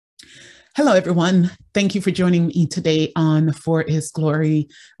Hello, everyone. Thank you for joining me today on For His Glory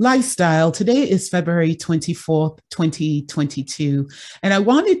Lifestyle. Today is February 24th, 2022. And I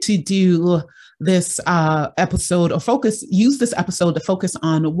wanted to do this episode use this episode to focus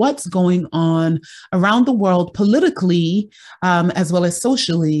on what's going on around the world politically, as well as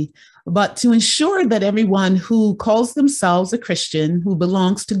socially. But to ensure that everyone who calls themselves a Christian, who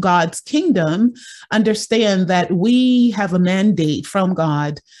belongs to God's kingdom, understand that we have a mandate from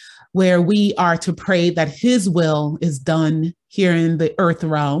God where we are to pray that his will is done here in the earth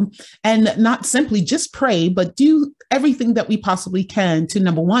realm, and not simply just pray, but do everything that we possibly can to,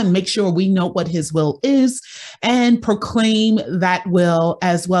 number one, make sure we know what his will is and proclaim that will,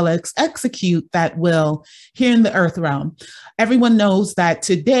 as well as execute that will here in the earth realm. Everyone knows that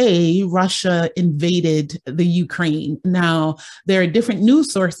today Russia invaded the Ukraine. Now, there are different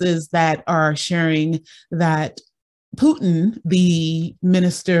news sources that are sharing that Putin, the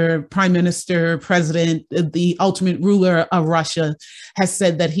prime minister, president, the ultimate ruler of Russia, has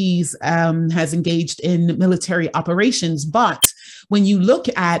said that he's has engaged in military operations. But when you look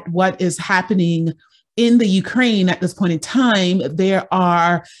at what is happening in the Ukraine at this point in time, there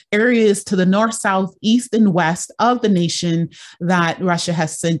are areas to the north, south, east, and west of the nation that Russia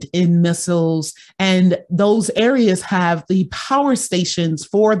has sent in missiles, and those areas have the power stations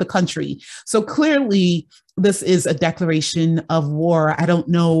for the country. So clearly, this is a declaration of war. I don't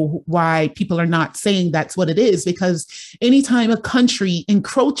know why people are not saying that's what it is, because anytime a country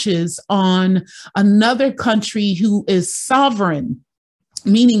encroaches on another country who is sovereign,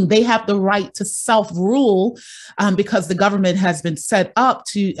 meaning they have the right to self-rule, because the government has been set up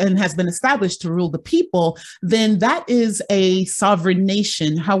to and has been established to rule the people, then that is a sovereign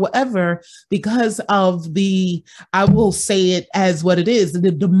nation. However, because of I will say it as what it is,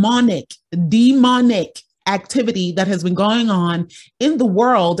 the demonic activity that has been going on in the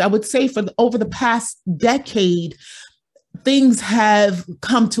world, I would say over the past decade, things have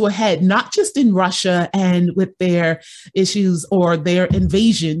come to a head, not just in Russia and with their issues or their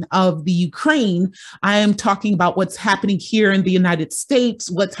invasion of the Ukraine. I am talking about what's happening here in the United States,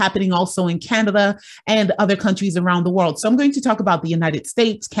 what's happening also in Canada and other countries around the world. So I'm going to talk about the United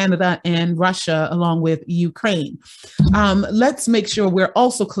States, Canada, and Russia, along with Ukraine. Let's make sure we're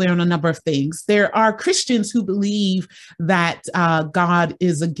also clear on a number of things. There are Christians who believe that God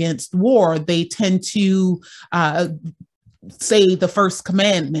is against war. They tend to say the first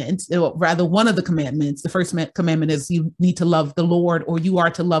commandment, or rather one of the commandments. The first commandment is you need to love the Lord, or you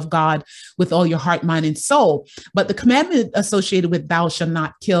are to love God with all your heart, mind, and soul. But the commandment associated with thou shalt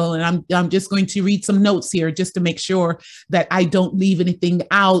not kill, and I'm just going to read some notes here just to make sure that I don't leave anything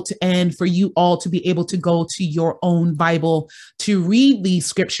out, and for you all to be able to go to your own Bible to read these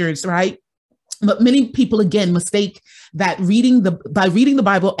scriptures, right? But many people, again, mistake that by reading the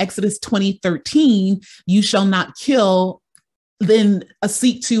Bible, Exodus 20:13, you shall not kill, then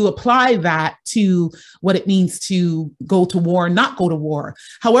seek to apply that to what it means to go to war, not go to war.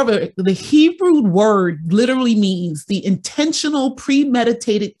 However, the Hebrew word literally means the intentional,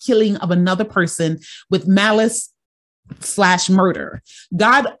 premeditated killing of another person with malice/murder.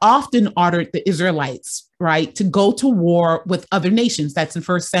 God often ordered the Israelites, right, to go to war with other nations. That's in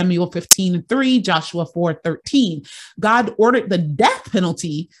 1 Samuel 15:3, Joshua 4:13. God ordered the death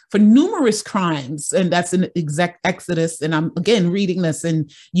penalty for numerous crimes, and that's in exact Exodus. And I'm again reading this,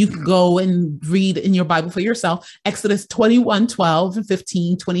 and you can go and read in your Bible for yourself. Exodus 21:12 and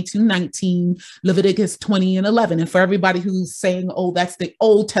 15, 22:19, Leviticus 20:11. And for everybody who's saying, "Oh, that's the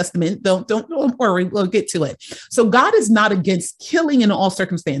Old Testament," don't worry, we'll get to it. So God is not against killing in all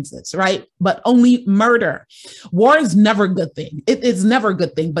circumstances, right? But only murder. War is never a good thing. It is never a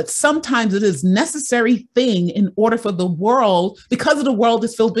good thing, but sometimes it is a necessary thing in order for the world, because the world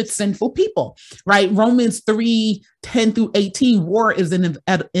is filled with sinful people, right? Romans 3:10-18, war is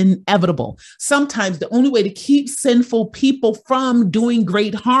inevitable. Sometimes the only way to keep sinful people from doing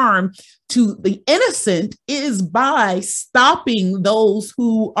great harm to the innocent is by stopping those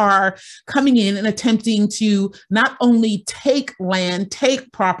who are coming in and attempting to not only take land, take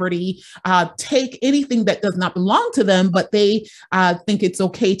property, take anything that does not belong to them, but they think it's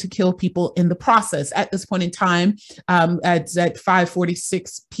okay to kill people in the process. At this point in time, at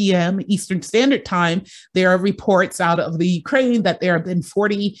 5:46 p.m. Eastern Standard Time, there are reports out of the Ukraine that there have been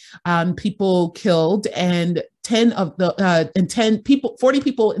 40 people killed, and 40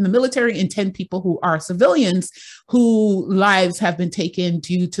 people in the military and 10 people who are civilians whose lives have been taken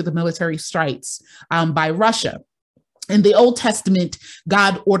due to the military strikes by Russia. In the Old Testament,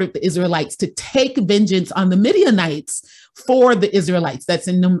 God ordered the Israelites to take vengeance on the Midianites for the Israelites. That's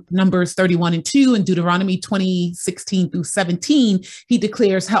in Numbers 31:2 and Deuteronomy 20:16-17. He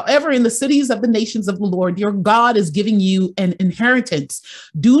declares, however, in the cities of the nations of the Lord, your God is giving you an inheritance.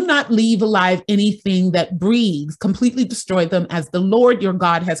 Do not leave alive anything that breathes. Completely destroy them as the Lord your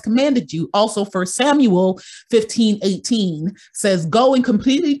God has commanded you. Also, 1 Samuel 15:18 says, go and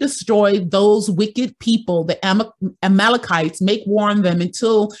completely destroy those wicked people, the Amalekites, make war on them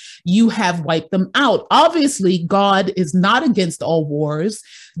until you have wiped them out. Obviously, God is not against all wars.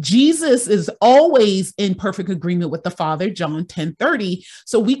 Jesus is always in perfect agreement with the Father, John 10:30.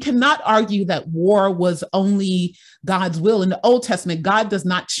 So we cannot argue that war was only God's will. In the Old Testament, God does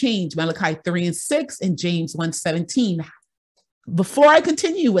not change, Malachi 3:6 and James 1:17. Before I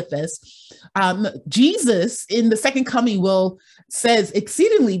continue with this, Jesus in the second coming says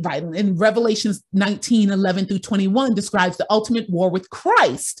exceedingly vital in Revelations 19:11-21 describes the ultimate war with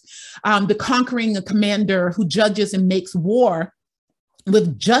Christ, the conquering a commander who judges and makes war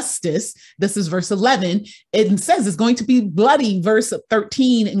with justice. This is verse 11. It says it's going to be bloody, verse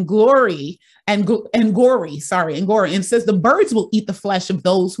 13, and gory. And gory. And it says the birds will eat the flesh of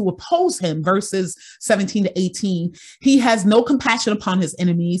those who oppose him, verses 17-18. He has no compassion upon his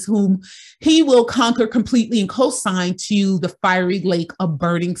enemies, whom he will conquer completely and co-sign to the fiery lake of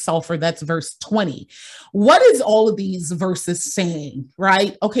burning sulfur. That's verse 20. What is all of these verses saying,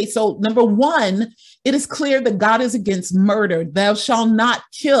 right? Okay, so number one, it is clear that God is against murder. Thou shalt not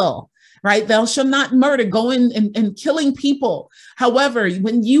kill. Right? Thou shalt not murder, going and killing people. However,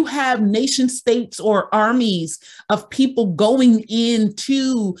 when you have nation states or armies of people going in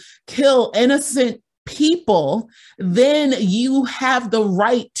to kill innocent people, then you have the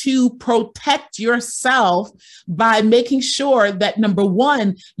right to protect yourself by making sure that, number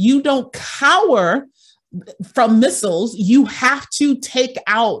one, you don't cower from missiles. You have to take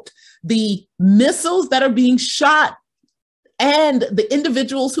out the missiles that are being shot and the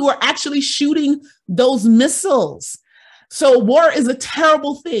individuals who are actually shooting those missiles. So war is a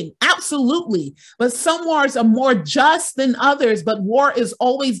terrible thing, absolutely. But some wars are more just than others, but war is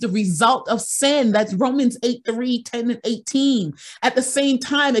always the result of sin. That's Romans 8:3, 10 and 18. At the same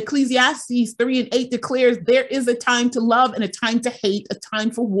time, Ecclesiastes 3:8 declares there is a time to love and a time to hate, a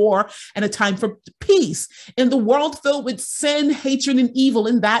time for war and a time for peace. In the world filled with sin, hatred, and evil,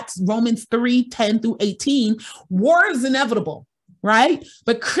 and that's Romans 3:10-18, war is inevitable, right?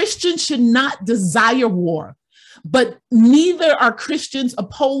 But Christians should not desire war. But neither are Christians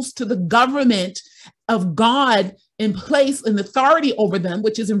opposed to the government of God in place and authority over them,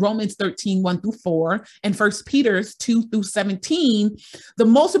 which is in Romans 13:1-4 and 1 Peter 2-17. The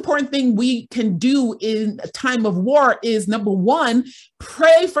most important thing we can do in a time of war is, number one,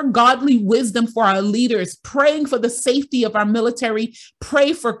 pray for godly wisdom for our leaders, praying for the safety of our military,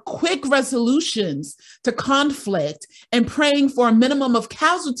 pray for quick resolutions to conflict, and praying for a minimum of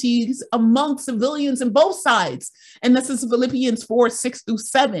casualties among civilians in both sides. And this is Philippians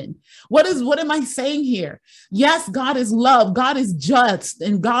 4:6-7. What am I saying here? Yes, God is love, God is just,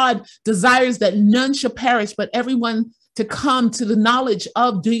 and God desires that none shall perish, but everyone to come to the knowledge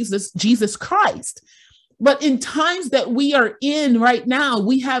of Jesus Christ. But in times that we are in right now,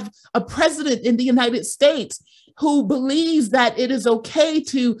 we have a president in the United States who believes that it is okay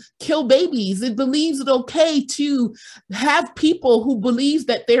to kill babies. It believes it's okay to have people who believe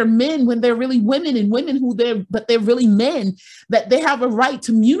that they're men when they're really women, and women but they're really men, that they have a right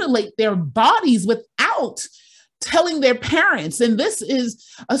to mutilate their bodies without telling their parents. And this is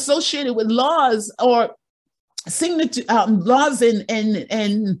associated with laws or laws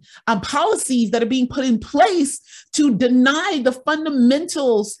and policies that are being put in place to deny the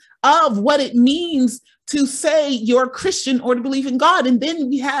fundamentals of what it means to say you're a Christian or to believe in God. And then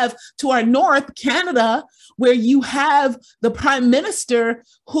we have to our north, Canada, where you have the prime minister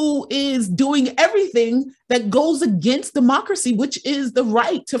who is doing everything that goes against democracy, which is the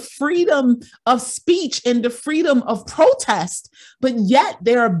right to freedom of speech and the freedom of protest. But yet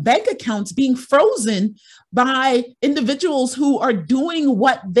there are bank accounts being frozen by individuals who are doing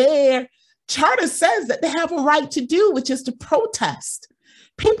what their charter says that they have a right to do, which is to protest.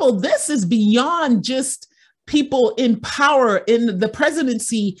 People, this is beyond just people in power in the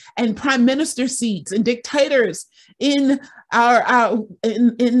presidency and prime minister seats and dictators in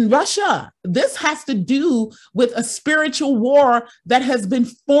in Russia. This has to do with a spiritual war that has been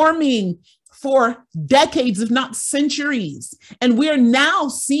forming for decades, if not centuries. And we're now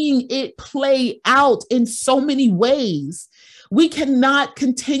seeing it play out in so many ways. We cannot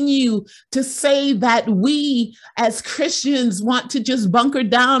continue to say that we as Christians want to just bunker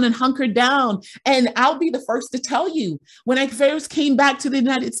down and hunker down. And I'll be the first to tell you, when I first came back to the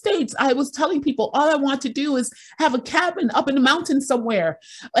United States, I was telling people all I want to do is have a cabin up in the mountains somewhere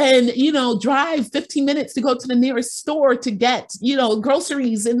and, drive 15 minutes to go to the nearest store to get,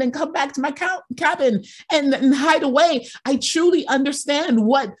 groceries and then come back to my cabin and hide away. I truly understand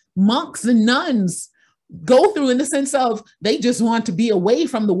what monks and nuns go through in the sense of they just want to be away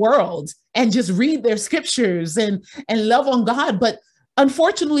from the world and just read their scriptures and love on God. But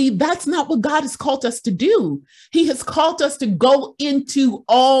unfortunately, that's not what God has called us to do. He has called us to go into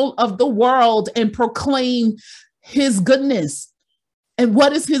all of the world and proclaim his goodness. And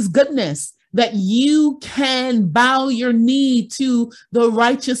what is his goodness? That you can bow your knee to the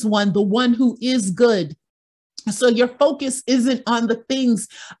righteous one, the one who is good. So your focus isn't on the things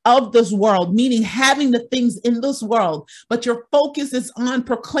of this world, meaning having the things in this world, but your focus is on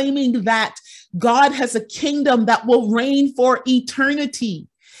proclaiming that God has a kingdom that will reign for eternity.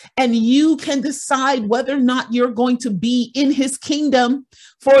 And you can decide whether or not you're going to be in his kingdom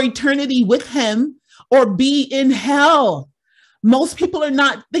for eternity with him or be in hell. Most people are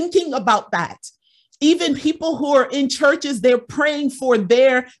not thinking about that. Even people who are in churches, they're praying for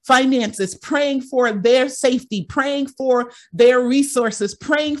their finances, praying for their safety, praying for their resources,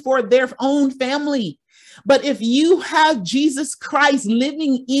 praying for their own family. But if you have Jesus Christ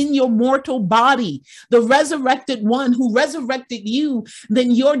living in your mortal body, the resurrected one who resurrected you, then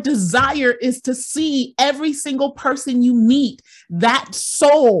your desire is to see every single person you meet, that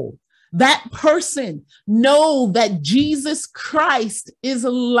soul, that person, know that Jesus Christ is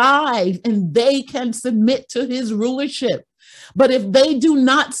alive and they can submit to his rulership. But if they do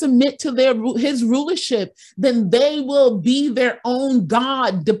not submit to his rulership, then they will be their own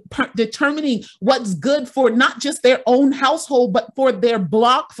God, determining what's good for not just their own household, but for their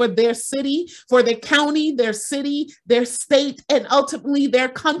block, for their city, for their county, their city, their state, and ultimately their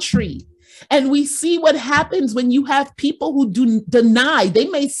country. And we see what happens when you have people who do deny. They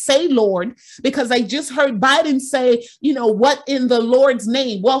may say Lord, because I just heard Biden say, what in the Lord's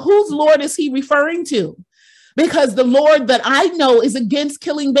name? Well, whose Lord is he referring to? Because the Lord that I know is against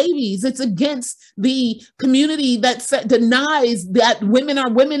killing babies. It's against the community that denies that women are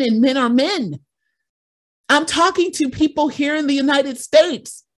women and men are men. I'm talking to people here in the United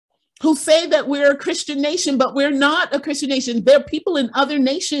States who say that we're a Christian nation, but we're not a Christian nation. There are people in other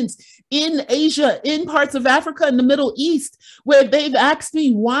nations in Asia, in parts of Africa, in the Middle East, where they've asked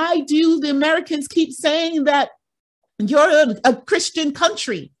me, why do the Americans keep saying that you're a Christian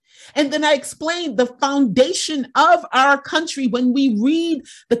country? And then I explained the foundation of our country when we read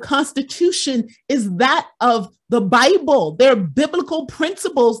the Constitution is that of the Bible. There are biblical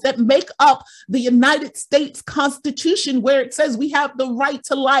principles that make up the United States Constitution, where it says we have the right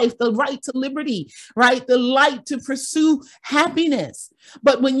to life, the right to liberty, right? The right to pursue happiness.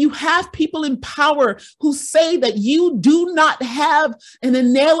 But when you have people in power who say that you do not have an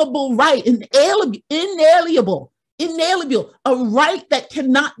inalienable right, inalienable, a right that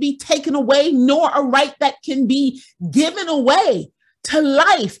cannot be taken away, nor a right that can be given away to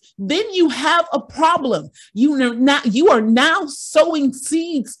life, then you have a problem. You are now sowing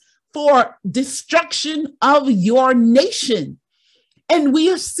seeds for destruction of your nation. And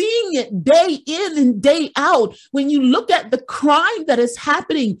we are seeing it day in and day out. When you look at the crime that is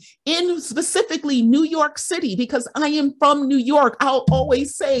happening in specifically New York City, because I am from New York, I'll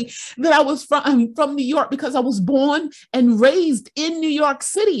always say that I'm from New York because I was born and raised in New York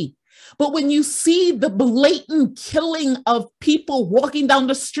City. But when you see the blatant killing of people walking down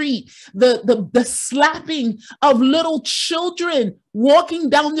the street, the slapping of little children walking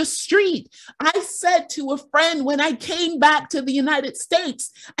down the street, I said to a friend when I came back to the United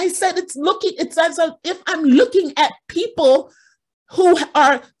States, I said, it's as if I'm looking at people who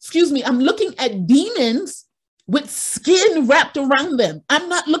are, I'm looking at demons with skin wrapped around them. I'm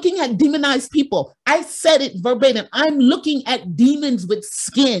not looking at demonized people. I said it verbatim. I'm looking at demons with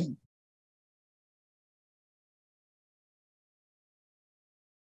skin.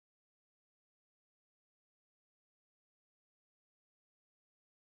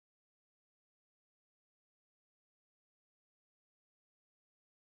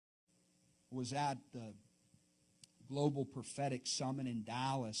 Was at the Global Prophetic Summit in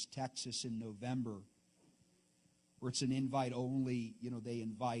Dallas, Texas in November, where it's an invite only. They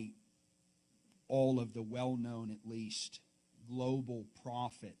invite all of the well-known, at least, global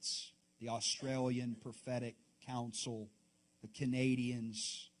prophets, the Australian Prophetic Council, the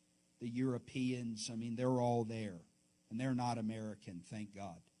Canadians, the Europeans. I mean, they're all there, and they're not American, thank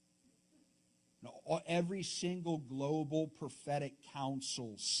God. Every single global prophetic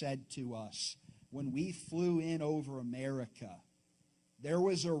council said to us, when we flew in over America, there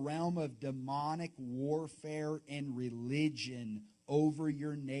was a realm of demonic warfare and religion over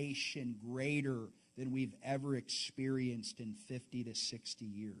your nation greater than we've ever experienced in 50 to 60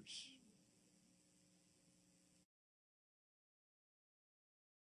 years.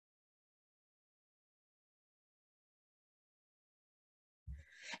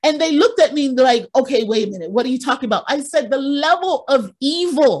 And they looked at me like, okay, wait a minute. What are you talking about? I said, the level of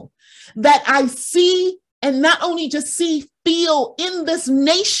evil that I see, and not only just see, feel in this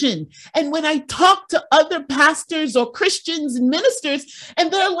nation. And when I talk to other pastors or Christians and ministers,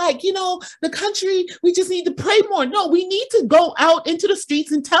 and they're like, you know, the country, we just need to pray more. No, we need to go out into the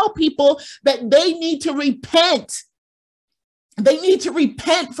streets and tell people that they need to repent. They need to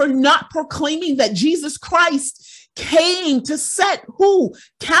repent for not proclaiming that Jesus Christ came to set who?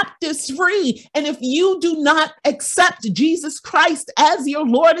 Captives free. And if you do not accept Jesus Christ as your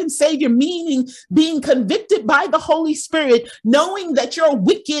Lord and Savior, meaning being convicted by the Holy Spirit, knowing that you're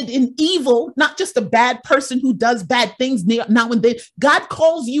wicked and evil, not just a bad person who does bad things now and then. God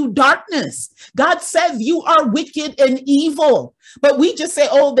calls you darkness. God says you are wicked and evil. But we just say,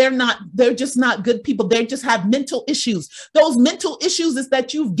 oh, they're just not good people. They just have mental issues. Those mental issues is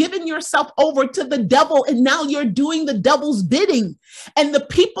that you've given yourself over to the devil, and now you're doing the devil's bidding. And the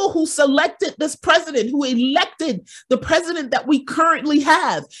people who selected this president, who elected the president that we currently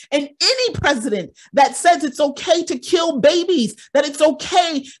have, and any president that says it's okay to kill babies, that it's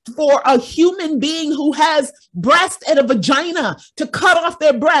okay for a human being who has breast and a vagina to cut off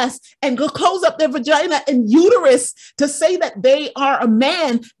their breast and go close up their vagina and uterus, to say that they are a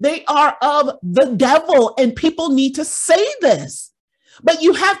man, they are of the devil, and people need to say this. But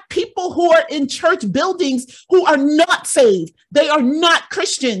you have people who are in church buildings who are not saved. They are not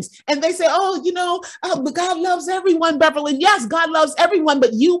Christians. And they say, oh, you know, but God loves everyone, Beverly. Yes, God loves everyone,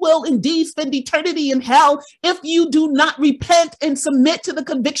 but you will indeed spend eternity in hell if you do not repent and submit to the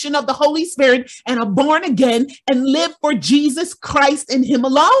conviction of the Holy Spirit and are born again and live for Jesus Christ and Him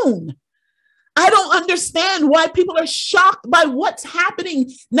alone. I don't understand why people are shocked by what's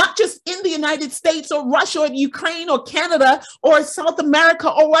happening, not just in the United States or Russia or Ukraine or Canada or South America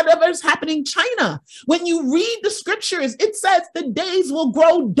or whatever is happening in China. When you read the scriptures, it says the days will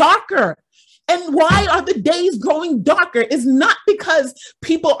grow darker. And why are the days growing darker? It's not because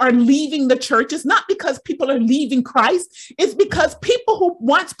people are leaving the church. It's not because people are leaving Christ. It's because people who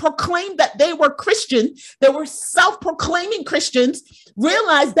once proclaimed that they were Christian, they were self-proclaiming Christians,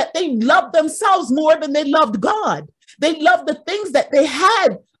 realized that they loved themselves more than they loved God. They loved the things that they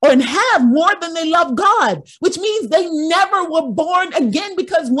had and have more than they love God, which means they never were born again,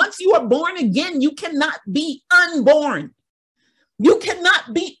 because once you are born again, you cannot be unborn. You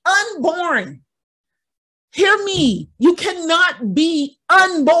cannot be unborn. Hear me. You cannot be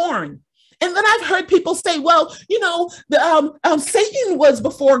unborn. And then I've heard people say, well, you know, Satan was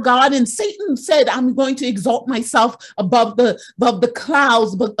before God, and Satan said, I'm going to exalt myself above the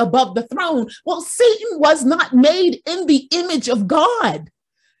clouds, but above the throne. Well, Satan was not made in the image of God.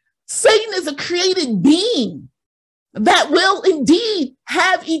 Satan is a created being that will indeed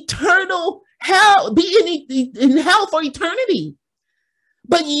have eternal hell, be in hell for eternity.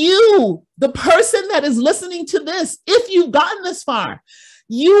 But you, the person that is listening to this, if you've gotten this far,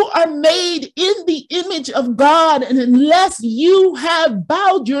 you are made in the image of God. And unless you have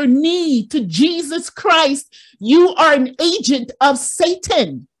bowed your knee to Jesus Christ, you are an agent of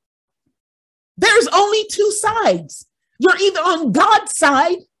Satan. There's only two sides. You're either on God's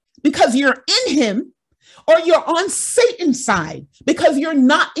side because you're in Him, or you're on Satan's side because you're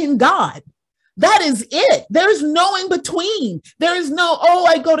not in God. That is it. There's no in between. There is no, oh,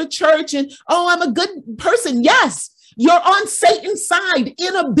 I go to church and, oh, I'm a good person. Yes, you're on Satan's side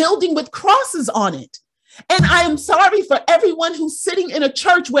in a building with crosses on it. And I am sorry for everyone who's sitting in a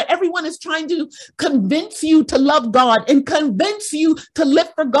church where everyone is trying to convince you to love God and convince you to live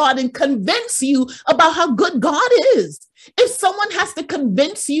for God and convince you about how good God is. If someone has to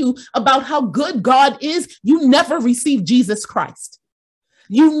convince you about how good God is, you never received Jesus Christ.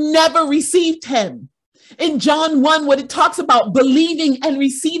 You never received Him. In John 1, when it talks about believing and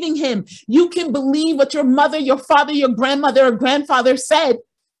receiving Him, you can believe what your mother, your father, your grandmother, or grandfather said,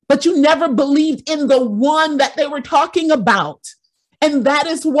 but you never believed in the one that they were talking about. And that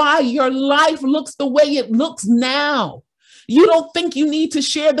is why your life looks the way it looks now. You don't think you need to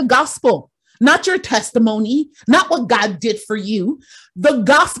share the gospel, not your testimony, not what God did for you. The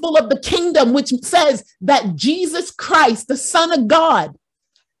gospel of the kingdom, which says that Jesus Christ, the Son of God,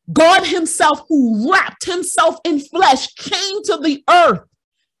 God Himself, who wrapped Himself in flesh, came to the earth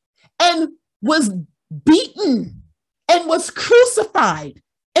and was beaten and was crucified.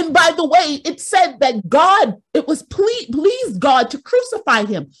 And by the way, it said that it was pleased God to crucify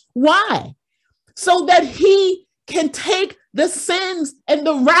him. Why? So that he can take the sins and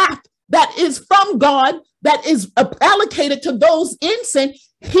the wrath that is from God, that is allocated to those in sin.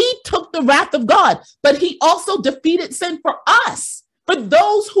 He took the wrath of God, but he also defeated sin for us, for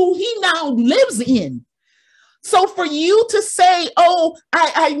those who he now lives in. So for you to say, oh,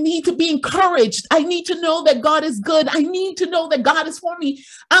 I need to be encouraged. I need to know that God is good. I need to know that God is for me.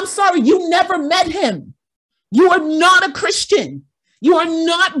 I'm sorry, you never met him. You are not a Christian. You are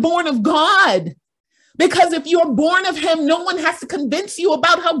not born of God. Because if you're born of him, no one has to convince you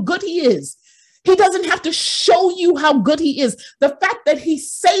about how good he is. He doesn't have to show you how good he is. The fact that he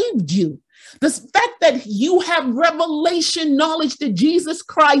saved you, the fact that you have revelation knowledge that Jesus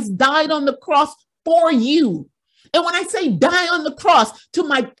Christ died on the cross for you. And when I say die on the cross, to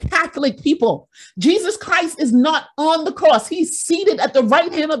my Catholic people, Jesus Christ is not on the cross. He's seated at the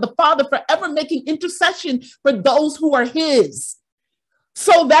right hand of the Father, forever making intercession for those who are his.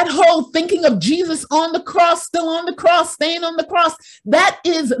 So that whole thinking of Jesus on the cross, still on the cross, staying on the cross, that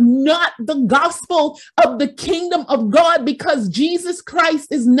is not the gospel of the kingdom of God, because Jesus Christ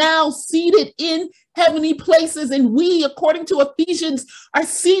is now seated in heavenly places. And we, according to Ephesians, are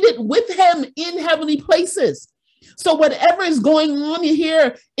seated with him in heavenly places. So whatever is going on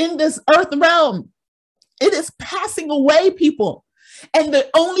here in this earth realm, it is passing away, people. And the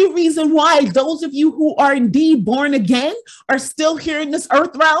only reason why those of you who are indeed born again are still here in this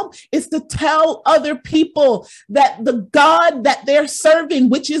earth realm is to tell other people that the God that they're serving,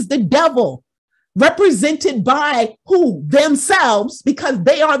 which is the devil, represented by who? Themselves, because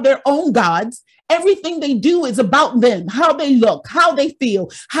they are their own gods. Everything they do is about them, how they look, how they feel,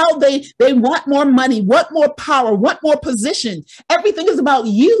 how they want more money, want more power, want more position. Everything is about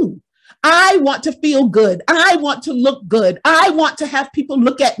you. I want to feel good. I want to look good. I want to have people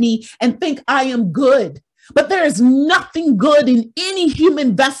look at me and think I am good. But there is nothing good in any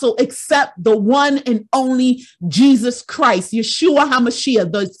human vessel except the one and only Jesus Christ, Yeshua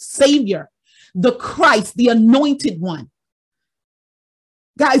HaMashiach, the Savior, the Christ, the anointed one.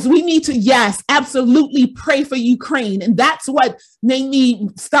 Guys, we need to, yes, absolutely pray for Ukraine. And that's what made me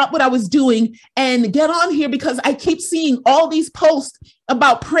stop what I was doing and get on here, because I keep seeing all these posts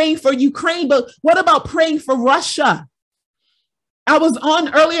about praying for Ukraine. But what about praying for Russia? I was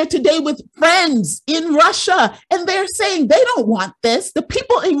on earlier today with friends in Russia, and they're saying they don't want this. The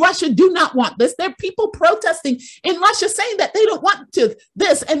people in Russia do not want this. There are people protesting in Russia saying that they don't want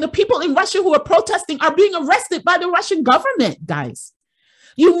this. And the people in Russia who are protesting are being arrested by the Russian government, guys.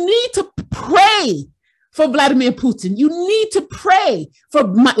 You need to pray for Vladimir Putin. You need to pray for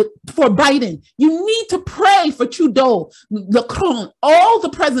Biden. You need to pray for Trudeau, Macron, all the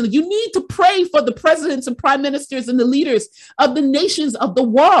presidents. You need to pray for the presidents and prime ministers and the leaders of the nations of the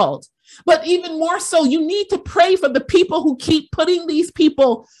world. But even more so, you need to pray for the people who keep putting these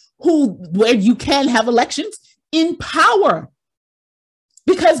people where you can have elections in power.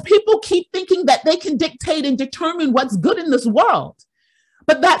 Because people keep thinking that they can dictate and determine what's good in this world.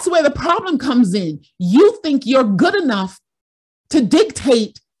 But that's where the problem comes in. You think you're good enough to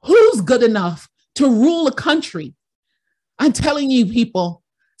dictate who's good enough to rule a country. I'm telling you, people,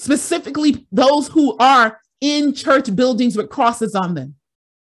 specifically those who are in church buildings with crosses on them,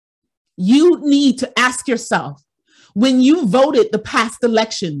 you need to ask yourself, when you voted the past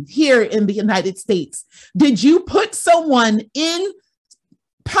election here in the United States, did you put someone in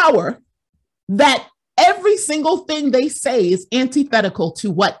power that every single thing they say is antithetical to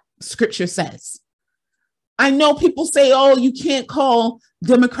what scripture says? I know people say, oh, you can't call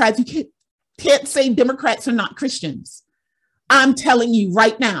Democrats, you can't say Democrats are not Christians. I'm telling you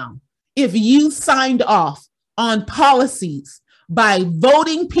right now, if you signed off on policies by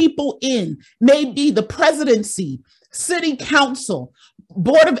voting people in, maybe the presidency, city council,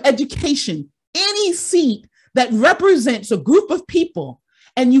 board of education, any seat that represents a group of people,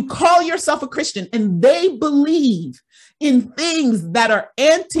 and you call yourself a Christian and they believe in things that are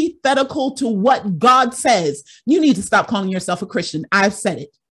antithetical to what God says, you need to stop calling yourself a Christian. I've said it.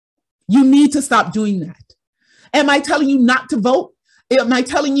 You need to stop doing that. Am I telling you not to vote? Am I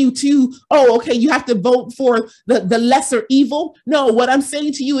telling you to, oh, okay, you have to vote for the lesser evil? No, what I'm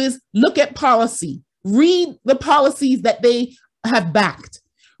saying to you is look at policy. Read the policies that they have backed.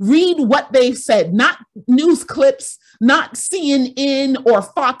 Read what they've said, not news clips, not CNN or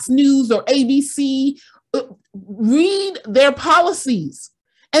Fox News or ABC. Read their policies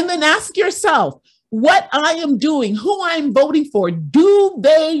and then ask yourself, what I am doing, who I'm voting for, do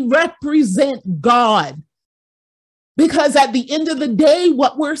they represent God? Because at the end of the day,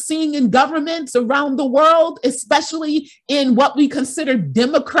 what we're seeing in governments around the world, especially in what we consider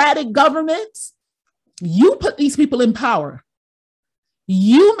democratic governments, you put these people in power.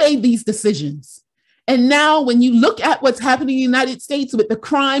 You made these decisions. And now when you look at what's happening in the United States with the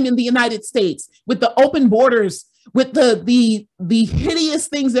crime in the United States, with the open borders, with the hideous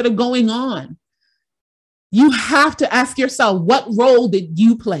things that are going on, you have to ask yourself, what role did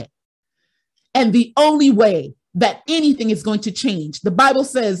you play? And the only way that anything is going to change, the Bible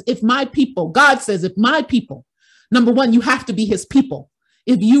says, if my people, God says, if my people, number one, you have to be his people.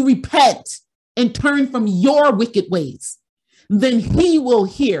 If you repent and turn from your wicked ways, then he will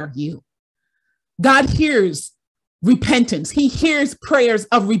hear you. God hears repentance. He hears prayers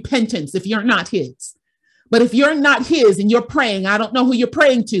of repentance if you're not his. But if you're not his and you're praying, I don't know who you're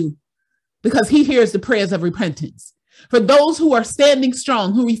praying to, because he hears the prayers of repentance. For those who are standing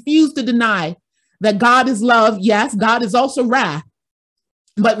strong, who refuse to deny that God is love, yes, God is also wrath,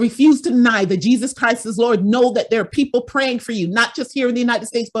 but refuse to deny that Jesus Christ is Lord, know that there are people praying for you, not just here in the United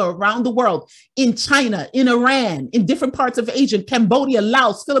States, but around the world, in China, in Iran, in different parts of Asia, Cambodia,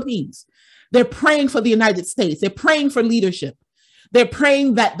 Laos, Philippines. They're praying for the United States. They're praying for leadership. They're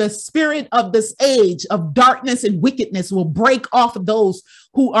praying that the spirit of this age of darkness and wickedness will break off of those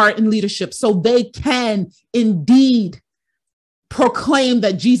who are in leadership so they can indeed proclaim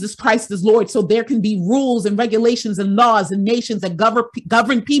that Jesus Christ is Lord, so there can be rules and regulations and laws and nations that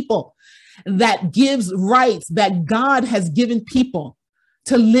govern people, that gives rights that God has given people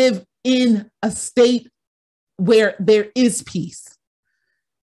to live in a state where there is peace.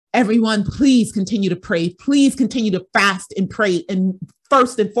 Everyone, please continue to pray. Please continue to fast and pray. And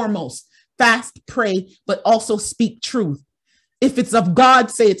first and foremost, fast, pray, but also speak truth. If it's of God,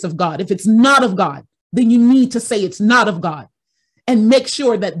 say it's of God. If it's not of God, then you need to say it's not of God. And make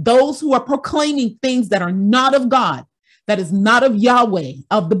sure that those who are proclaiming things that are not of God, that is not of Yahweh,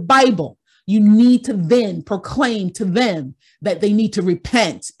 of the Bible, you need to then proclaim to them that they need to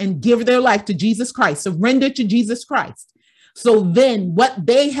repent and give their life to Jesus Christ, surrender to Jesus Christ. So then what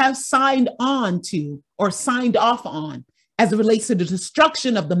they have signed on to or signed off on as it relates to the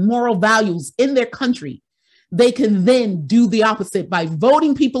destruction of the moral values in their country, they can then do the opposite by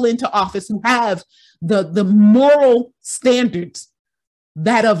voting people into office who have the moral standards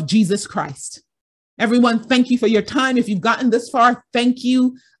that of Jesus Christ. Everyone, thank you for your time. If you've gotten this far, thank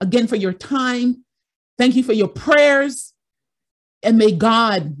you again for your time. Thank you for your prayers. And may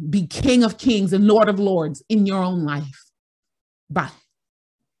God be King of Kings and Lord of Lords in your own life. Bye.